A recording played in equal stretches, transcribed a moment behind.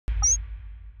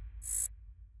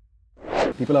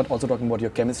People are also talking about your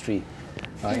chemistry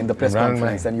in the press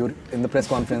conference,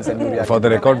 and you react. For the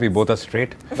record, we both are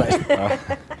straight. Right.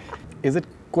 Is it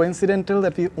coincidental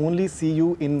that we only see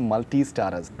you in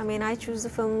multi-starrers? I mean, I choose the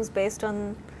films based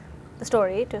on the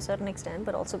story to a certain extent,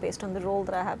 but also based on the role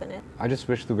that I have in it. I just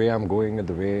wish the way I'm going and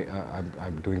the way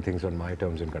I'm doing things on my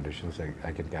terms and conditions,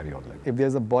 I can carry on like that. If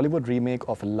there's a Bollywood remake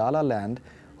of La La Land,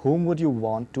 whom would you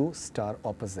want to star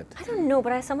opposite? I don't know,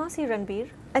 but I somehow see Ranbir.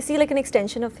 I see like an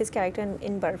extension of his character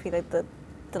in Barfi, like the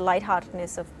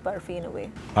lightheartedness of Barfi in a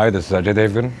way. Hi, this is Ajay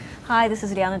Devgn. Hi, this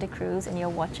is Ileana, and you're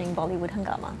watching Bollywood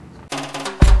Hungama.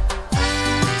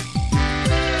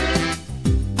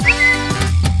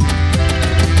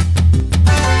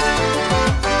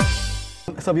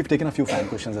 So we've taken a few fan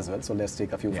questions as well, so let's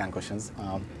take a few fan questions.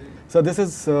 So this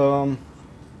is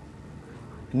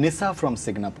Nisa from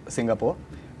Singapore,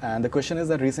 and the question is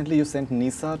that recently you sent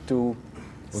Nisa to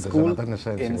school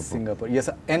in Singapore. Yes,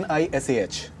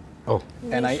 N-I-S-A-H. Oh.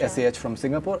 N-I-S-A-H from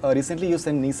Singapore. Recently you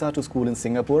sent Nisa to school in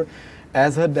Singapore.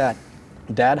 As her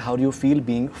dad, how do you feel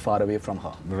being far away from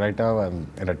her? Right now I'm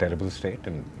in a terrible state,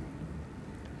 and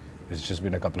it's just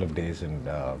been a couple of days, and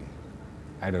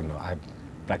I don't know, I'm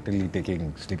practically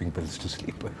taking sleeping pills to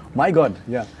sleep. My God,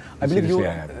 yeah. I believe you,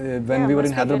 when we were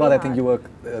in Hyderabad, really I think you were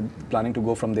planning to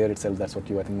go from there itself. That's what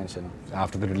you, I think, mentioned.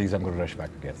 After the release, I'm going to rush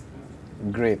back again.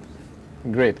 Great,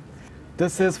 great.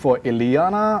 This is for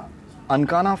Ileana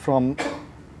Ankana from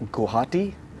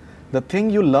Guwahati. The thing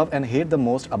you love and hate the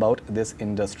most about this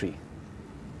industry.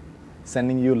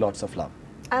 Sending you lots of love.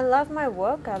 I love my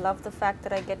work. I love the fact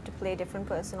that I get to play a different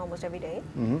person almost every day.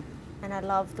 And I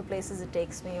love the places it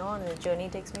takes me on, the journey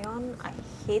it takes me on. I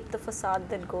hate the facade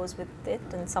that goes with it,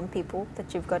 and some people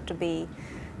that you've got to be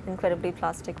incredibly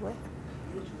plastic with.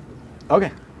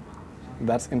 Okay,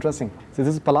 that's interesting. So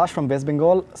this is Palash from West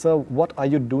Bengal. So what are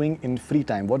you doing in free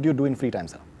time? What do you do in free time,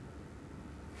 sir?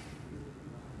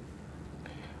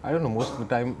 I don't know, most of the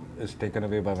time is taken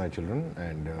away by my children,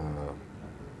 and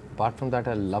apart from that,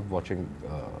 I love watching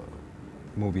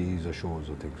movies or shows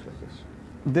or things like this.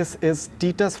 This is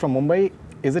Titus from Mumbai.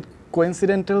 Is it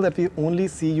coincidental that we only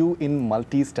see you in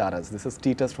multi-starrers? This is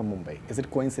Titus from Mumbai. Is it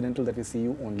coincidental that we see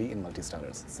you only in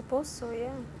multi-starrers? I suppose so,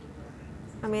 yeah.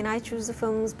 I mean, I choose the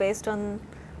films based on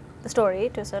the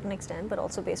story to a certain extent, but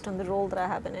also based on the role that I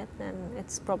have in it. And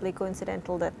it's probably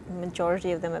coincidental that the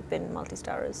majority of them have been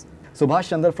multi-starrers. Subhash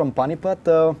Chandra from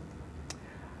Panipat.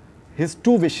 His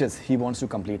 2 wishes he wants to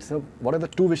complete. So what are the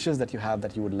 2 wishes that you have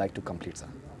that you would like to complete, sir?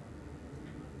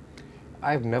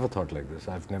 I've never thought like this.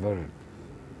 I've never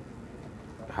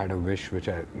had a wish which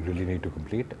I really need to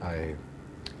complete.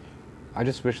 I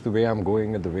just wish the way I'm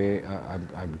going and the way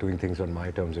I'm doing things on my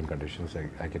terms and conditions,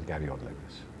 I can carry on like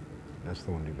this. That's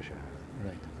the only wish I have.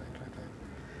 Right.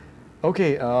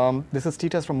 Okay, this is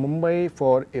Titus from Mumbai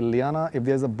for Ileana. If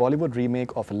there's a Bollywood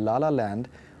remake of La La Land,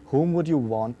 whom would you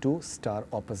want to star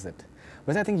opposite?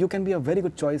 But I think you can be a very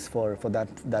good choice for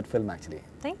that film, actually.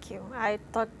 Thank you. I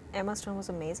thought Emma Stone was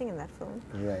amazing in that film.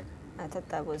 Right. I thought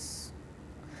that was...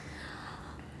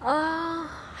 I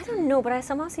don't know, but I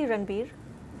somehow see Ranbir.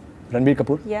 Ranbir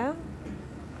Kapoor? Yeah.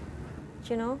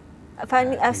 You know?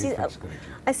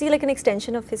 I see like an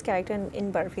extension of his character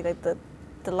in Barfi, like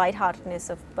the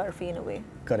lightheartedness of Barfi in a way.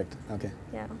 Correct. Okay.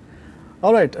 Yeah.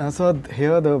 All right. So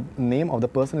here the name of the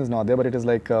person is not there, but it is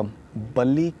like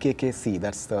Balli KKC.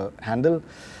 That's the handle.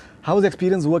 How was the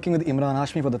experience working with Imran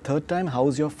Hashmi for the 3rd time? How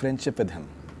is your friendship with him?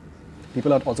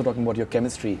 People are also talking about your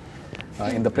chemistry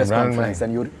in the press conference,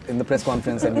 and you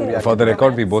react. For the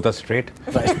record, we both are straight.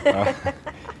 Right.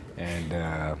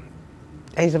 And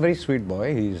he's a very sweet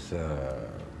boy. He's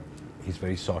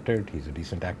very sorted. He's a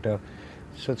decent actor.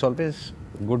 So it's always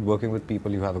good working with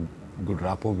people you have a good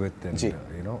rapport with, and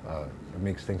you know, it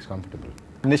makes things comfortable.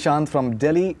 Nishant from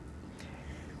Delhi.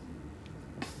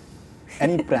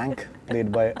 Any prank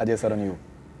played by Ajay sir on you?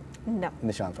 No.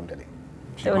 Nishant from Delhi.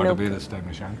 She got away this time,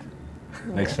 Nishant.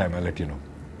 Next time I'll let you know.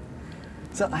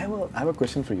 So I have a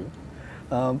question for you.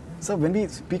 So when we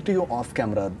speak to you off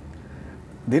camera,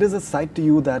 there is a side to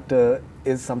you that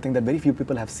is something that very few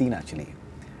people have seen actually.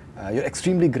 You're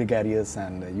extremely gregarious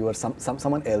and you are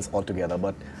someone else altogether.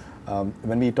 But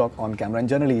when we talk on camera, and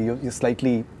generally you're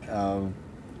slightly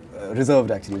reserved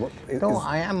actually. No,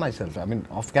 I am myself. I mean,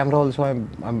 off camera also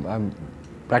I'm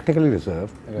practically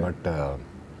reserved, but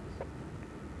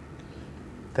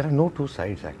there are no 2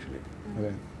 sides actually.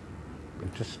 Okay.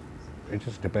 It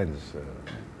just depends.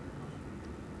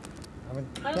 I mean,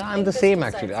 yeah, I'm the same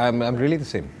actually. I'm really the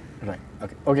same. Right.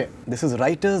 Okay. Okay. This is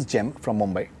Writer's Gem from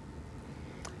Mumbai.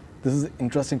 This is an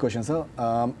interesting question, sir.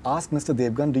 Ask Mr.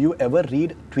 Devgan, do you ever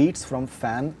read tweets from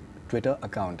fan Twitter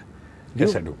account?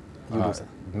 Yes, I do. You do, sir?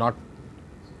 Not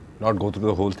not go through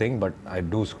the whole thing, but I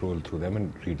do scroll through them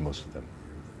and read most of them.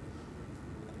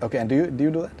 Okay, and do you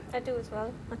do that? I do as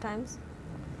well, at times.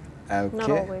 Okay. Not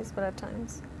always, but at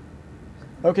times.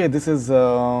 Okay, this is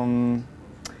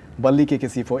Balli Ke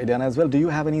Kisi for Ileana as well. Do you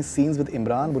have any scenes with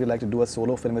Imran? Would you like to do a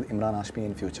solo film with Imran Hashmi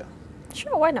in future?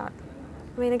 Sure, why not?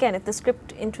 I mean, again, if the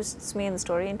script interests me and the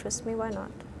story interests me, why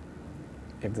not?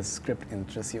 If the script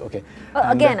interests you, okay.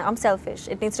 Again, I'm selfish.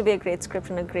 It needs to be a great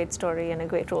script and a great story and a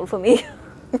great role for me.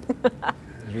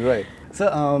 Right. So,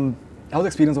 how's the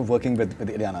experience of working with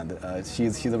Ileana?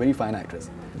 She's a very fine actress.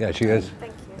 Yeah, she is.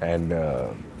 Thank you. And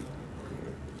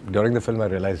during the film, I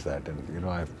realized that, and you know,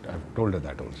 I've told her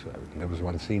that also. There was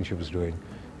one scene she was doing.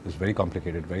 It was very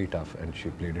complicated, very tough, and she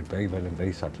played it very well and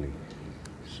very subtly.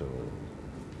 So,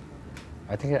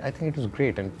 I think it was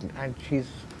great, and she's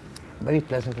a very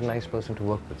pleasant and nice person to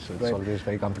work with. So it's always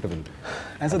very comfortable.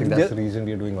 And so I think that's the reason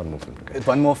we're doing one more film together.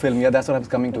 One more film, yeah, that's what I was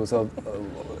coming to. So,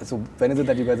 so when is it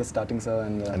that you guys are starting, sir?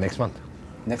 And Next month.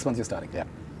 Next month you're starting. Yeah.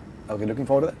 Okay, looking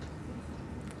forward to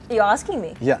that. You're asking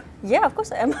me? Yeah. Yeah, of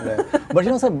course I am. Right. But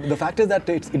you know, sir, the fact is that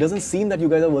it doesn't seem that you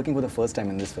guys are working for the first time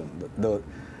in this film.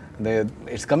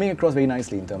 It's coming across very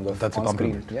nicely in terms of That's a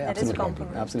compliment. Yeah, That is a absolutely.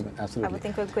 compliment. Absolutely, absolutely. I would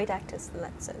think we're great actors in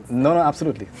that sense. No,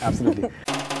 absolutely, absolutely.